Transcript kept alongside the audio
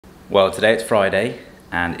Well, today it's Friday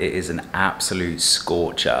and it is an absolute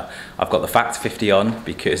scorcher. I've got the Factor 50 on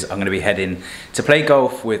because I'm going to be heading to play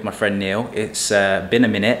golf with my friend Neil. It's been a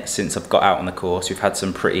minute since I've got out on the course. We've had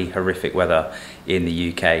some pretty horrific weather in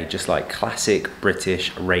the UK, just like classic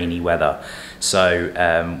British rainy weather.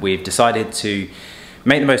 So we've decided to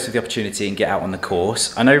make the most of the opportunity and get out on the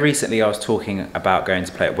course. I know recently I was talking about going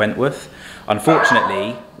to play at Wentworth.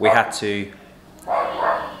 Unfortunately, we had to...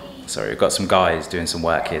 Sorry, we've got some guys doing some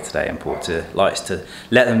work here today and Porter likes to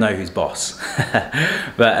let them know who's boss.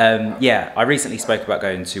 But yeah, I recently spoke about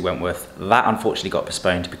going to Wentworth. That unfortunately got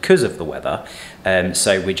postponed because of the weather.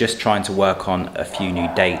 So we're just trying to work on a few new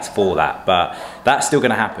dates for that. But that's still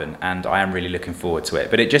going to happen and I am really looking forward to it.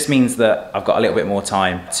 But it just means that I've got a little bit more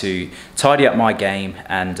time to tidy up my game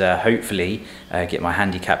and hopefully get my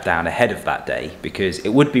handicap down ahead of that day, because it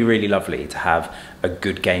would be really lovely to have a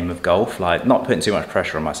good game of golf, like not putting too much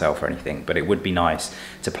pressure on myself or anything, but it would be nice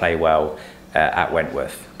to play well at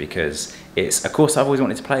Wentworth because it's a course I've always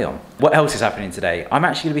wanted to play on. What else is happening today? I'm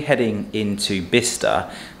actually going to be heading into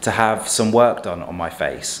Bicester to have some work done on my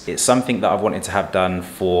face. It's something that I've wanted to have done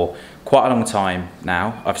for quite a long time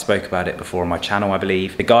now. I've spoke about it before on my channel, I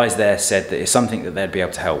believe. The guys there said that it's something that they'd be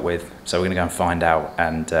able to help with, so we're going to go and find out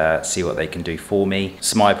and see what they can do for me.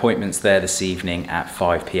 So my appointment's there this evening at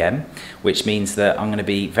 5 PM, which means that I'm going to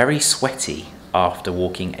be very sweaty after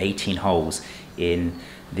walking 18 holes in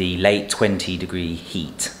the late 20-degree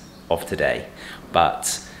heat of today,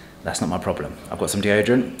 but that's not my problem. I've got some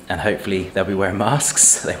deodorant and hopefully they'll be wearing masks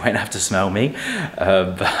so they won't have to smell me,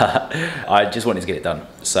 but I just wanted to get it done.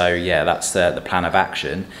 So yeah, that's the plan of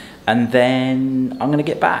action. And then I'm gonna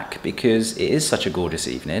get back because it is such a gorgeous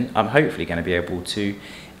evening. I'm hopefully gonna be able to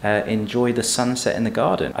enjoy the sunset in the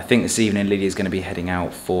garden. I think this evening Lydia's gonna be heading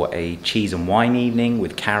out for a cheese and wine evening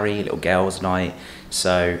with Carrie, a little girls' night.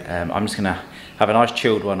 So I'm just gonna have a nice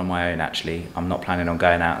chilled one on my own actually. I'm not planning on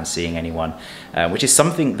going out and seeing anyone, which is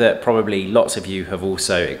something that probably lots of you have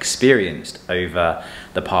also experienced over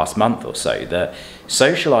the past month or so, that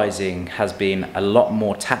socializing has been a lot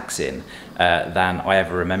more taxing than I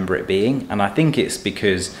ever remember it being. And I think it's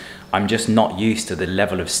because I'm just not used to the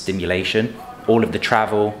level of stimulation, all of the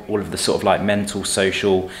travel, all of the sort of like mental,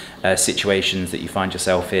 social situations that you find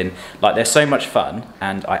yourself in. Like they're so much fun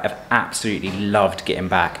and I have absolutely loved getting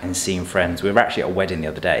back and seeing friends. We were actually at a wedding the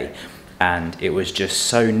other day and it was just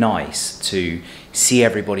so nice to see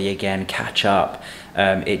everybody again, catch up.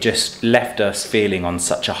 It just left us feeling on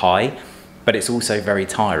such a high, but it's also very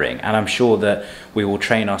tiring. And I'm sure that we will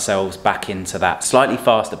train ourselves back into that slightly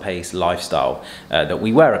faster paced lifestyle that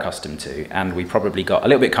we were accustomed to. And we probably got a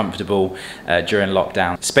little bit comfortable during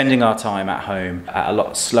lockdown, spending our time at home at a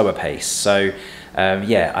lot slower pace. So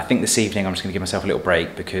yeah, I think this evening I'm just gonna give myself a little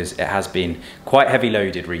break because it has been quite heavy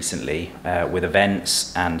loaded recently with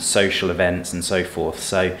events and social events and so forth.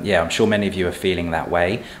 So yeah, I'm sure many of you are feeling that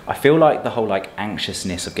way. I feel like the whole like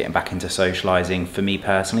anxiousness of getting back into socializing for me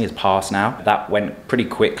personally is past now. That went pretty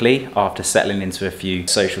quickly after settling into a few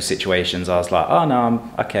social situations. I was like, oh no,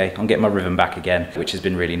 I'm okay, I'm getting my rhythm back again, which has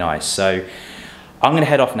been really nice. So I'm gonna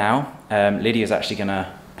head off now. Lydia's actually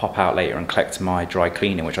gonna pop out later and collect my dry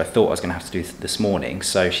cleaning, which I thought I was gonna have to do this morning.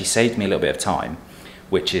 So she saved me a little bit of time,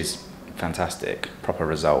 which is fantastic, proper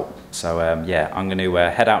result. So yeah, I'm gonna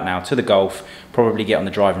head out now to the golf, probably get on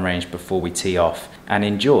the driving range before we tee off and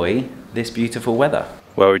enjoy this beautiful weather.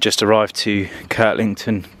 Well, we just arrived to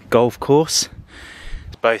Kirtlington Golf Course.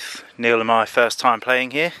 It's both Neil and my first time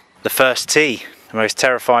playing here. The first tee, the most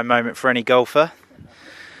terrifying moment for any golfer.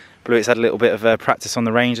 Blue's had a little bit of practice on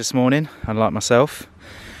the range this morning, unlike myself.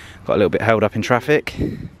 Got a little bit held up in traffic.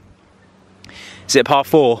 Is it a par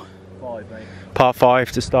 4? 5, mate. Par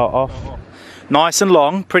 5 to start off. Nice and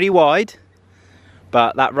long, pretty wide,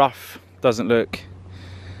 but that rough doesn't look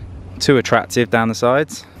too attractive down the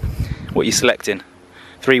sides. What are you selecting?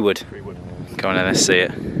 3-wood? 3-wood. Come on then, let's see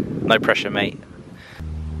it. No pressure, mate.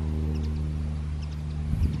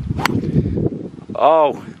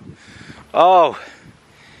 Oh! Oh!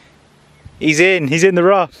 He's in the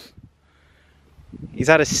rough. He's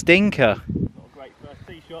had a stinker. Not a great first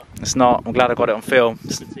tee shot. It's not. I'm glad I got it on film.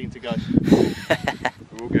 Good team to go.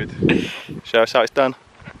 We're all good. Show us how it's done.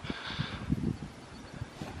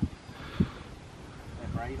 They're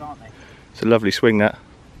brave, aren't they? It's a lovely swing, that.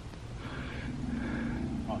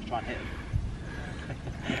 Oh, let's try and hit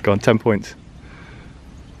them. Go on, 10 points.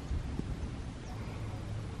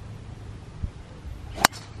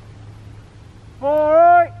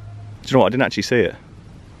 Alright! Do you know what? I didn't actually see it.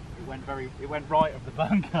 It went right of the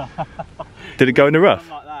bunker. Did it go in the rough?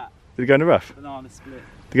 Like that. Did it go in the rough? Banana split.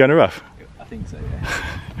 Did it go in the rough? I think so,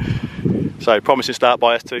 yeah. So, promising start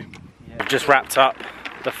by us too. Yeah. We've just wrapped up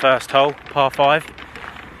the first hole, par 5.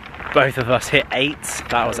 Both of us hit 8s.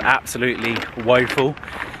 That was absolutely woeful.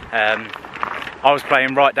 I was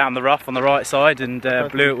playing right down the rough on the right side, and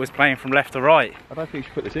Blewett was playing from left to right. I don't think you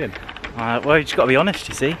should put this in. Well, you just got to be honest,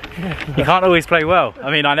 you see. You can't always play well.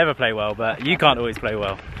 I mean, I never play well, but you can't always play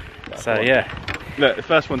well. So yeah. Look, the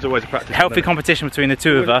first one's always a practice. Healthy competition between the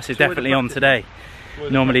two of us is definitely on today.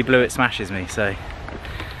 Normally Blewett smashes me, so.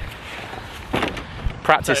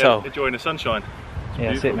 Practice hole. Enjoying the sunshine.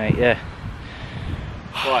 Yeah, that's it, mate, yeah.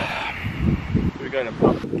 Right. Here we go then,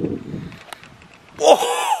 pub.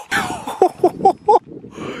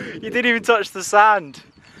 You didn't even touch the sand.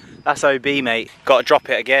 That's OB, mate. Got to drop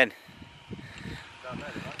it again.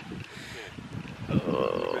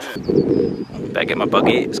 Oh. Better get my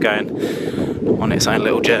buggy. It's going on its own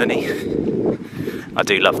little journey. I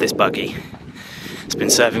do love this buggy. It's been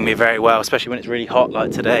serving me very well, especially when it's really hot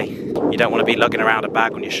like today. You don't want to be lugging around a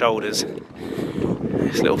bag on your shoulders.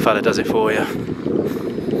 This little fella does it for you.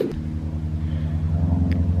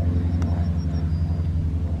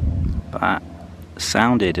 That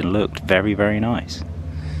sounded and looked very, very nice.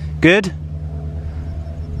 Good.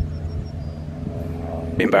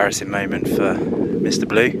 Embarrassing moment for Mr.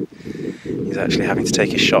 Blue. He's actually having to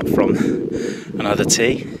take his shot from another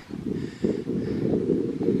tee.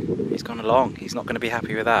 He's gone along. He's not going to be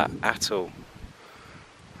happy with that at all.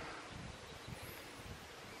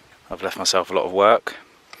 I've left myself a lot of work.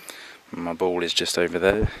 My ball is just over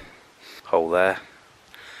there. Hole there.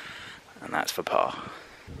 And that's for par.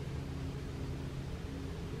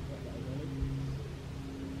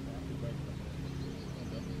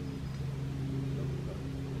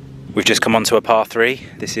 We've just come onto a par 3.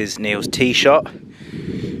 This is Neil's tee shot.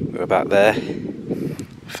 We're about there.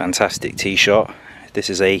 Fantastic tee shot. This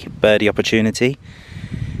is a birdie opportunity.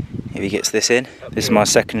 If he gets this in. This is my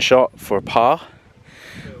second shot for a par.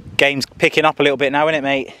 Game's picking up a little bit now, isn't it,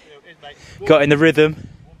 mate? It is, mate. Got in the rhythm.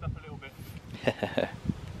 Warmed up a little bit.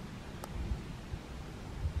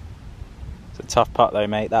 It's a tough putt though,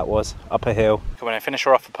 mate. That was up a hill. Come on, finish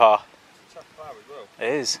her off a par. Tough par as well.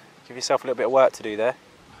 It is. Give yourself a little bit of work to do there.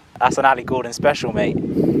 That's an Ali Gordon special, mate.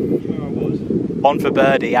 Where I was. On for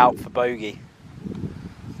birdie, out for bogey.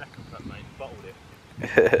 Second putt, mate. Bottled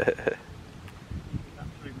it.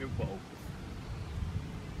 Absolute milk bottle.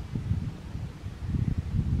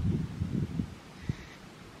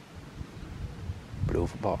 Blue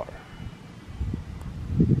for par.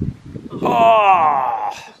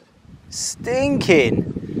 Oh, stinking.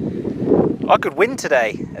 I could win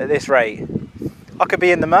today at this rate. I could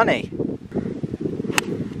be in the money.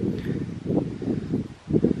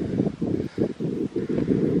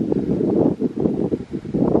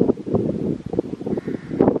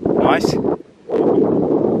 Nice.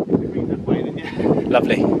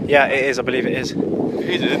 Lovely. Yeah, it is. I believe it is.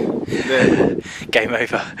 It is. Game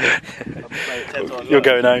over. You're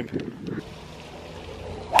going home.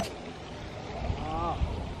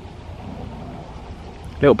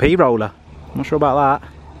 Little P roller. Not sure about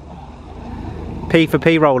that. P for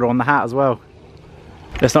P roller on the hat as well.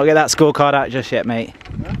 Let's not get that scorecard out just yet, mate.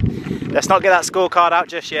 Let's not get that scorecard out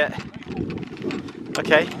just yet.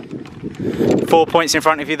 Okay. 4 points in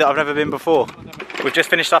front of you that I've never been before. We've just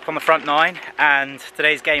finished up on the front 9, and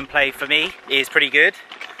today's gameplay for me is pretty good.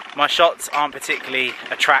 My shots aren't particularly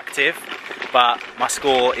attractive, but my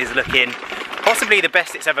score is looking possibly the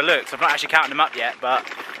best it's ever looked. I've not actually counted them up yet, but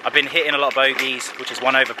I've been hitting a lot of bogeys, which is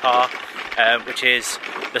 1 over par, which is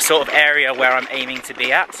the sort of area where I'm aiming to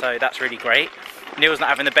be at, so that's really great. Neil's not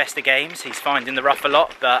having the best of games. He's finding the rough a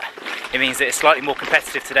lot, but it means that it's slightly more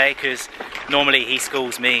competitive today because normally he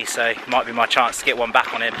schools me, so it might be my chance to get one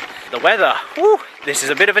back on him. The weather, woo, this is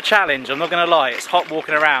a bit of a challenge, I'm not going to lie. It's hot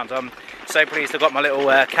walking around. I'm so pleased I've got my little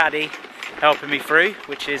caddy helping me through,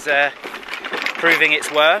 which is proving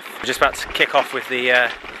its worth. We're just about to kick off with the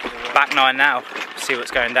back 9 now, see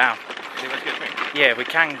what's going down. Yeah, if we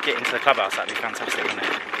can get into the clubhouse, that'd be fantastic, wouldn't it?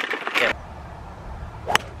 Yeah.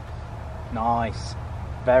 Nice,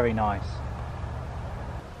 very nice.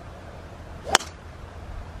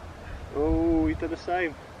 Oh, he did the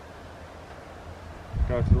same.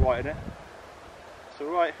 Go to the right, innit? It's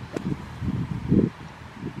alright.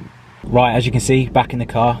 Right, as you can see, back in the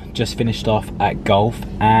car, just finished off at golf,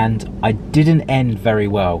 and I didn't end very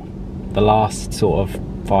well. The last sort of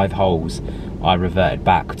 5 holes, I reverted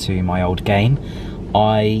back to my old game.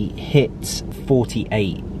 I hit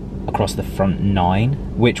 48 across the front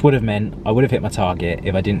 9, which would have meant I would have hit my target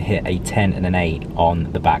if I didn't hit a 10 and an 8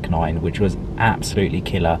 on the back 9, which was absolutely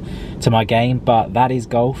killer to my game. But that is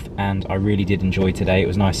golf, and I really did enjoy today. It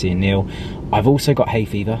was nice seeing Neil. I've also got hay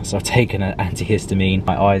fever, so I've taken an antihistamine.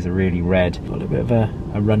 My eyes are really red. I've got a little bit of a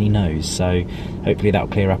runny nose, so hopefully that'll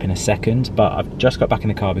clear up in a second. But I've just got back in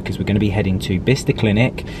the car because we're going to be heading to Bicester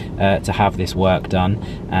Clinic to have this work done,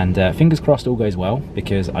 and fingers crossed all goes well,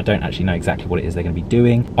 because I don't actually know exactly what it is they're going to be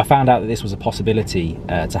doing. I found out that this was a possibility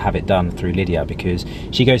to have it done through Lydia, because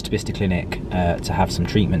she goes to Bicester Clinic to have some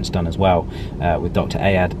treatments done as well with Dr.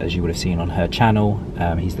 Ayad, as you would have seen on her channel.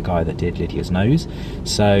 He's the guy that did Lydia's nose.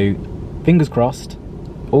 So fingers crossed,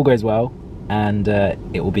 all goes well, and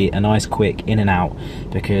it will be a nice quick in and out,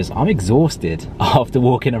 because I'm exhausted after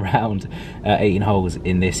walking around 18 holes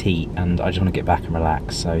in this heat, and I just want to get back and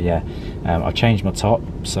relax. So yeah, I've changed my top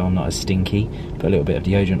so I'm not as stinky, put a little bit of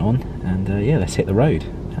deodorant on, and yeah, let's hit the road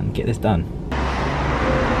and get this done. Yeah,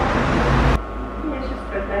 it's just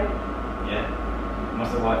okay. Yeah?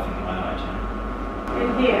 What's the white thing in my eye, Jen? In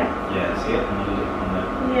here? Yeah, see it on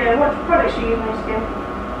the Yeah, what products are you using on your skin?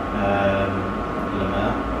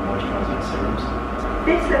 moisturiser and serums.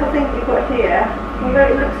 This little thing that you've got here, although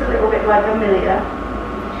it looks a little bit like Amelia,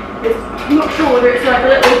 I'm not sure whether it's like a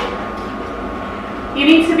little... You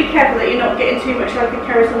need to be careful that you're not getting too much like a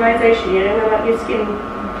keratinization, you know, where like your skin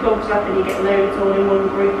clogs up and you get loads all in one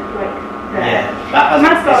group, like there. Yeah, that has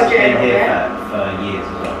Massage it a little here bit. for years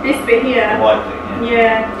as well. This bit here. The white thing,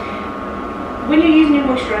 yeah. Yeah. When you're using your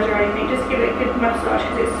moisturiser or anything, just give it a good massage,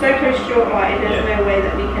 because it's so close to your eye, there's no way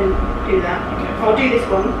that we can do that. Okay. I'll do this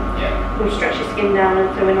one. Yeah. We'll stretch your skin down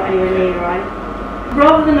so we're not anywhere near your eye.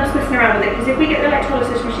 Rather than us messing around with it, because if we get the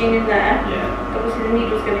electrolysis machine in there, obviously the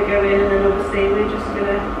needle's going to go in, and then obviously we're just going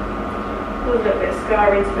to put a little bit of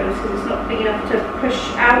scarring to us, because it's not big enough to push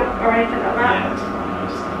out or anything like that. Yeah, that's what I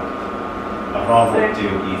understand. I'd rather do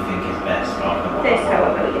what you think is best rather than what This, I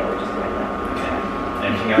want. however, yeah, we'll just go like that. Okay.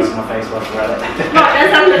 Anything else on my face whilst we're at it? Right,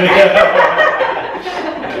 let's have a look.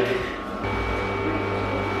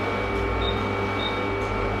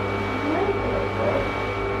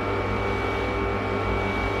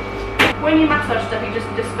 When you massage stuff, it just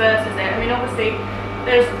disperses it. I mean, obviously,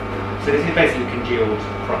 there's... So this is basically congealed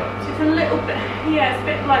product? It's a little bit, yeah, it's a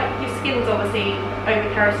bit like your skin's obviously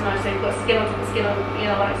over-keratinized, so you've got skin on top of skin on, you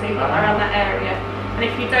know, like, so you've got around that area. And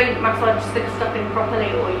if you don't massage the stuff in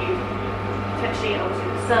properly, or you potentially, obviously,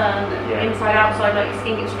 the sun, inside, outside, like your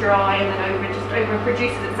skin gets dry and then just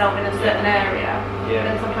over-produces itself in a certain area,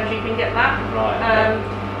 then sometimes you can get that. Right.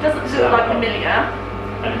 Doesn't look like Amelia.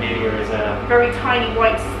 And Amelia is a... Very tiny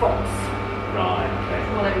white spots. Right, okay.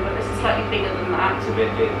 All over, but this is slightly bigger than that. It's a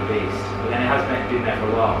bit of a beast. But then it has been there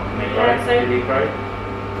for a while. Can they grow? Yeah, so do they grow?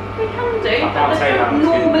 They can do, I but can't say they're that not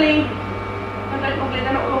one's normally...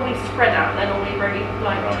 They're not normally spread out. They're normally very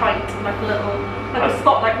like tight, like a little, like a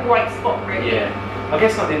spot, like a white spot, really. Yeah. I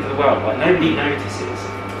guess not the end of the world. Like nobody notices.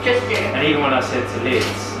 Just you. And even when I said to Liz,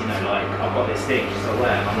 you know, like I've got this thing, she's like,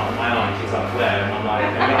 where? And I'm like, my eye. She's like, where? And I'm like,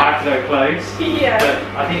 I have to go close. Yeah. But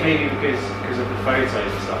I think maybe because of the photos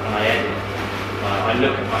and stuff, and I edit. I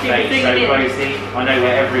look at my face so closely. I know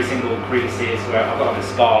where every single crease is. Where I've got like a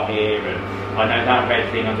scar here, and I know that red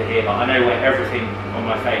thing under here. Like I know where everything on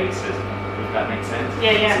my face is. If that makes sense.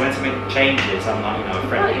 Yeah, yeah. So when something changes, I'm like, you know,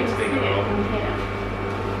 afraid it's bigger.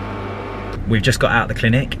 We've just got out of the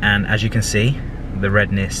clinic, and as you can see, the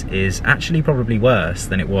redness is actually probably worse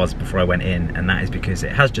than it was before I went in, and that is because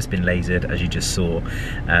it has just been lasered, as you just saw.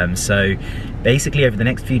 So basically over the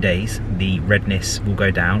next few days the redness will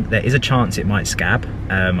go down. There is a chance it might scab.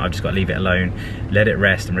 I've just got to leave it alone, let it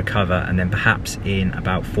rest and recover, and then perhaps in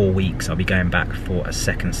about 4 weeks I'll be going back for a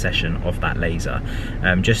second session of that laser,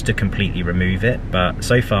 just to completely remove it. But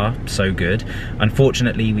so far so good.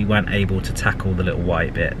 Unfortunately we weren't able to tackle the little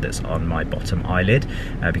white bit that's on my bottom eyelid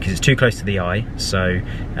because it's too close to the eye. So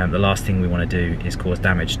the last thing we want to do is cause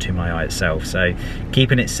damage to my eye itself. So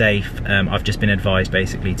keeping it safe, I've just been advised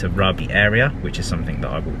basically to rub the area, which is something that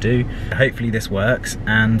I will do. Hopefully this works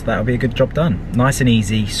and that'll be a good job done. Nice and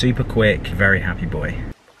easy, super quick, very happy boy.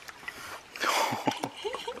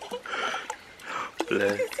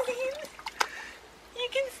 Blur. You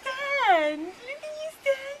can stand. Look at you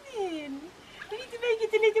standing. We need to make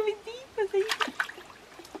it a little bit deeper so you can...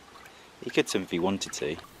 He could if he wanted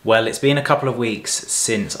to. Well, it's been a couple of weeks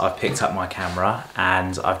since I've picked up my camera,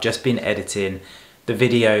 and I've just been editing the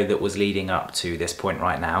video that was leading up to this point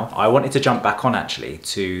right now. I wanted to jump back on actually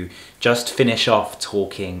to just finish off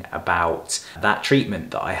talking about that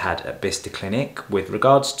treatment that I had at Bicester Clinic with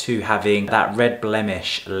regards to having that red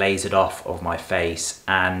blemish lasered off of my face.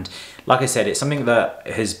 And like I said, it's something that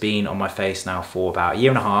has been on my face now for about 1.5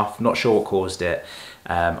 years, not sure what caused it.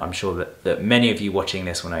 I'm sure that many of you watching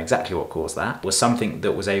this will know exactly what caused that. It was something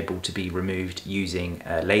that was able to be removed using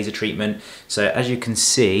laser treatment. So as you can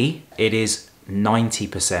see, it is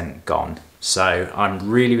 90% gone. So I'm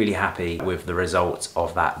really happy with the results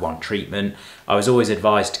of that one treatment. I was always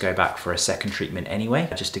advised to go back for a second treatment anyway,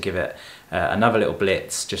 just to give it another little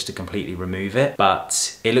blitz, just to completely remove it.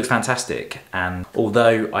 But it looks fantastic. And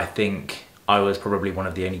although I think I was probably one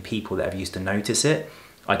of the only people that ever used to notice it,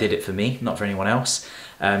 I did it for me, not for anyone else.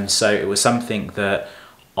 So it was something that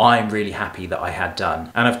I'm really happy that I had done.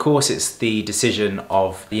 And of course it's the decision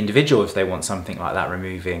of the individual if they want something like that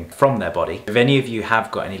removing from their body. If any of you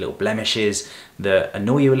have got any little blemishes that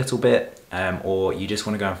annoy you a little bit, or you just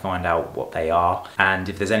want to go and find out what they are, and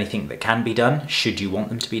if there's anything that can be done, should you want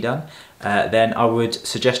them to be done, then I would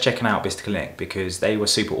suggest checking out Bicester Clinic, because they were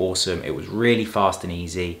super awesome. It was really fast and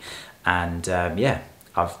easy, and yeah,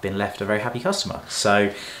 I've been left a very happy customer.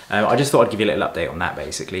 So I just thought I'd give you a little update on that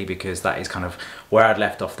basically, because that is kind of where I'd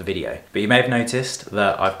left off the video. But you may have noticed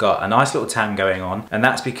that I've got a nice little tan going on, and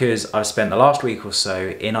that's because I've spent the last week or so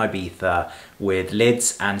in Ibiza with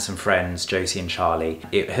Lids and some friends, Josie and Charlie.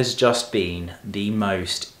 It has just been the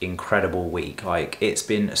most incredible week. Like, it's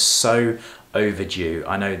been so overdue.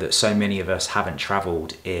 I know that so many of us haven't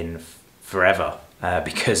traveled in forever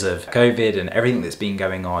because of COVID and everything that's been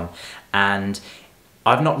going on. And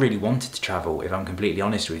I've not really wanted to travel, if I'm completely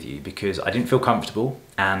honest with you, because I didn't feel comfortable,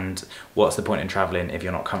 and what's the point in traveling if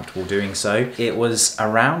you're not comfortable doing so? It was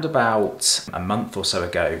around about a month or so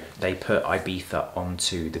ago, they put Ibiza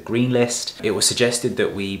onto the green list. It was suggested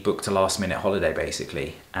that we booked a last minute holiday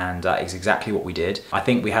basically, and that is exactly what we did. I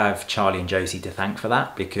think we have Charlie and Josie to thank for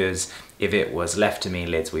that, because if it was left to me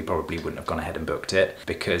and Lids, we probably wouldn't have gone ahead and booked it,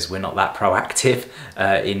 because we're not that proactive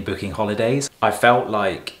in booking holidays. I felt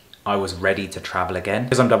like I was ready to travel again.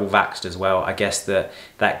 Because I'm double vaxxed as well, I guess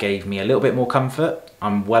that gave me a little bit more comfort.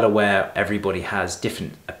 I'm well aware everybody has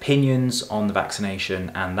different opinions on the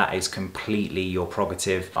vaccination, and that is completely your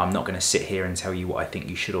prerogative. I'm not going to sit here and tell you what I think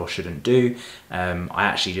you should or shouldn't do. I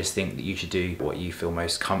actually just think that you should do what you feel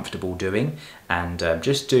most comfortable doing, and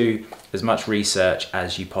just do as much research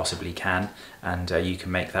as you possibly can, and you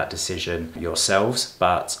can make that decision yourselves.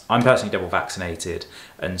 But I'm personally double vaccinated,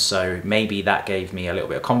 and so maybe that gave me a little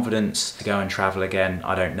bit of confidence to go and travel again.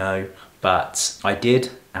 I don't know, but I did,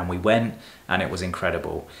 and we went, and it was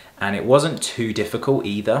incredible. And it wasn't too difficult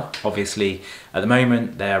either. Obviously, at the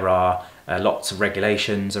moment, there are lots of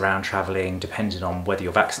regulations around traveling, depending on whether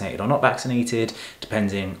you're vaccinated or not vaccinated,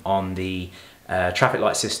 depending on the traffic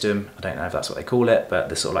light system. I don't know if that's what they call it, but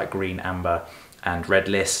the sort of like green, amber and red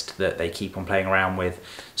list that they keep on playing around with.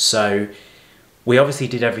 So we obviously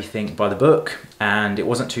did everything by the book, and it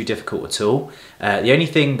wasn't too difficult at all. The only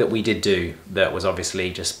thing that we did do that was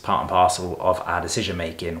obviously just part and parcel of our decision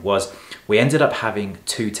making was we ended up having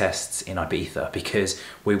 2 tests in Ibiza, because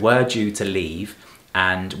we were due to leave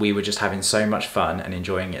and we were just having so much fun and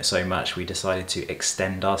enjoying it so much, we decided to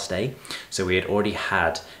extend our stay. So we had already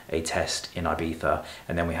had a test in Ibiza,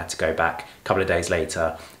 and then we had to go back a couple of days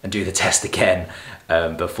later and do the test again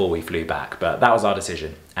before we flew back. But that was our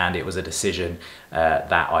decision, and it was a decision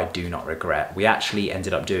that I do not regret. We actually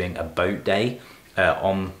ended up doing a boat day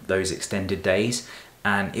on those extended days,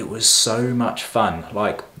 and it was so much fun.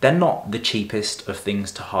 Like, they're not the cheapest of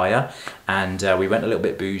things to hire, and we went a little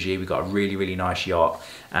bit bougie. We got a really nice yacht,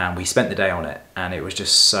 and we spent the day on it, and it was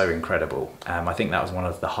just so incredible. I think that was one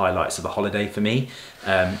of the highlights of the holiday for me.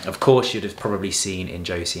 Of course, you'd have probably seen in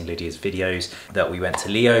Josie and Lydia's videos that we went to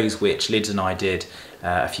Leo's, which Lids and I did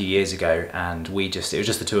a few years ago, and it was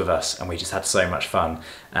just the 2 of us, and we just had so much fun,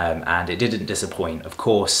 and it didn't disappoint. Of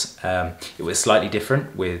course, it was slightly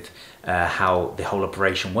different with how the whole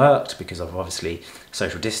operation worked, because of obviously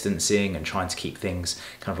social distancing and trying to keep things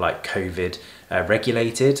kind of like COVID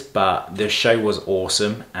regulated, but the show was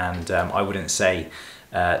awesome, and I wouldn't say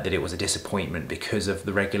that it was a disappointment because of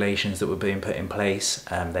the regulations that were being put in place.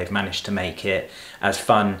 They've managed to make it as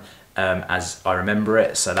fun as I remember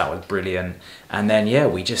it, so that was brilliant. And then yeah,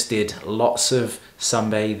 we just did lots of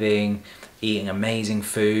sunbathing, eating amazing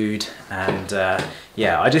food, and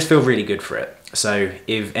yeah, I just feel really good for it. So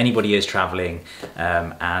if anybody is traveling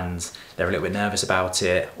and they're a little bit nervous about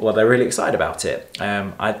it, or they're really excited about it,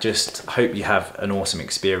 I just hope you have an awesome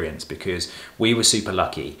experience, because we were super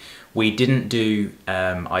lucky. We didn't do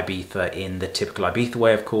Ibiza in the typical Ibiza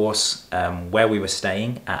way, of course. Where we were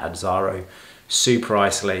staying at Azzaro super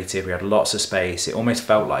isolated. We had lots of space. It almost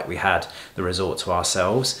felt like we had the resort to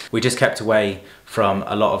ourselves. We just kept away from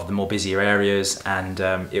a lot of the more busier areas, and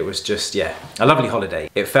it was just, yeah, a lovely holiday.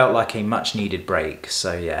 It felt like a much needed break.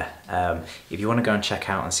 So yeah, if you want to go and check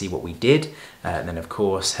out and see what we did, then of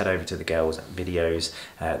course head over to the girls' videos.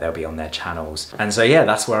 They'll be on their channels. And so yeah,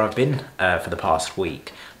 that's where I've been for the past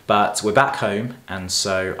week. But we're back home, and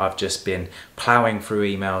so I've just been ploughing through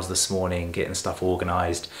emails this morning, getting stuff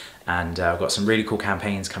organised, and I've got some really cool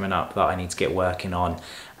campaigns coming up that I need to get working on.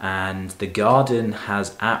 And the garden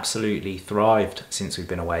has absolutely thrived since we've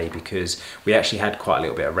been away, because we actually had quite a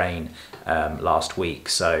little bit of rain last week,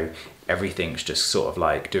 so everything's just sort of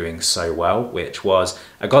like doing so well, which was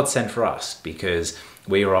a godsend for us, because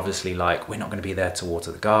we were obviously like, we're not going to be there to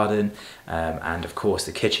water the garden, and of course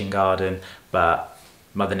the kitchen garden, but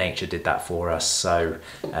Mother Nature did that for us. So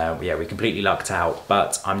yeah, we completely lucked out.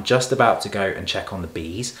 But I'm just about to go and check on the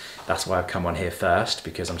bees. That's why I've come on here first,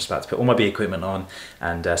 because I'm just about to put all my bee equipment on,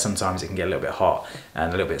 and sometimes it can get a little bit hot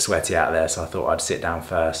and a little bit sweaty out there, so I thought I'd sit down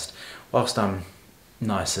first whilst I'm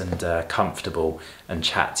nice and comfortable and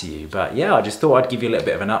chat to you. But yeah, I just thought I'd give you a little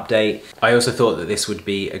bit of an update. I also thought that this would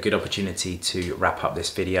be a good opportunity to wrap up this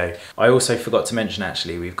video. I also forgot to mention,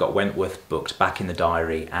 actually, we've got Wentworth booked back in the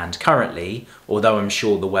diary, and currently, although I'm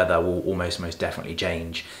sure the weather will almost most definitely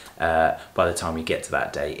change by the time we get to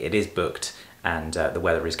that date, it is booked, and the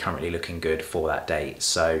weather is currently looking good for that date.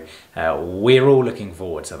 So we're all looking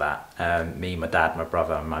forward to that. Me, my dad, my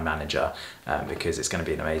brother, and my manager, because it's going to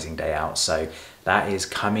be an amazing day out. So that is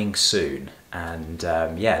coming soon. And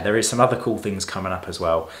yeah, there is some other cool things coming up as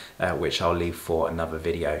well, which I'll leave for another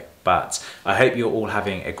video. But I hope you're all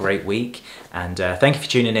having a great week, and thank you for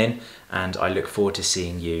tuning in, and I look forward to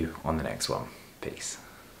seeing you on the next one. Peace.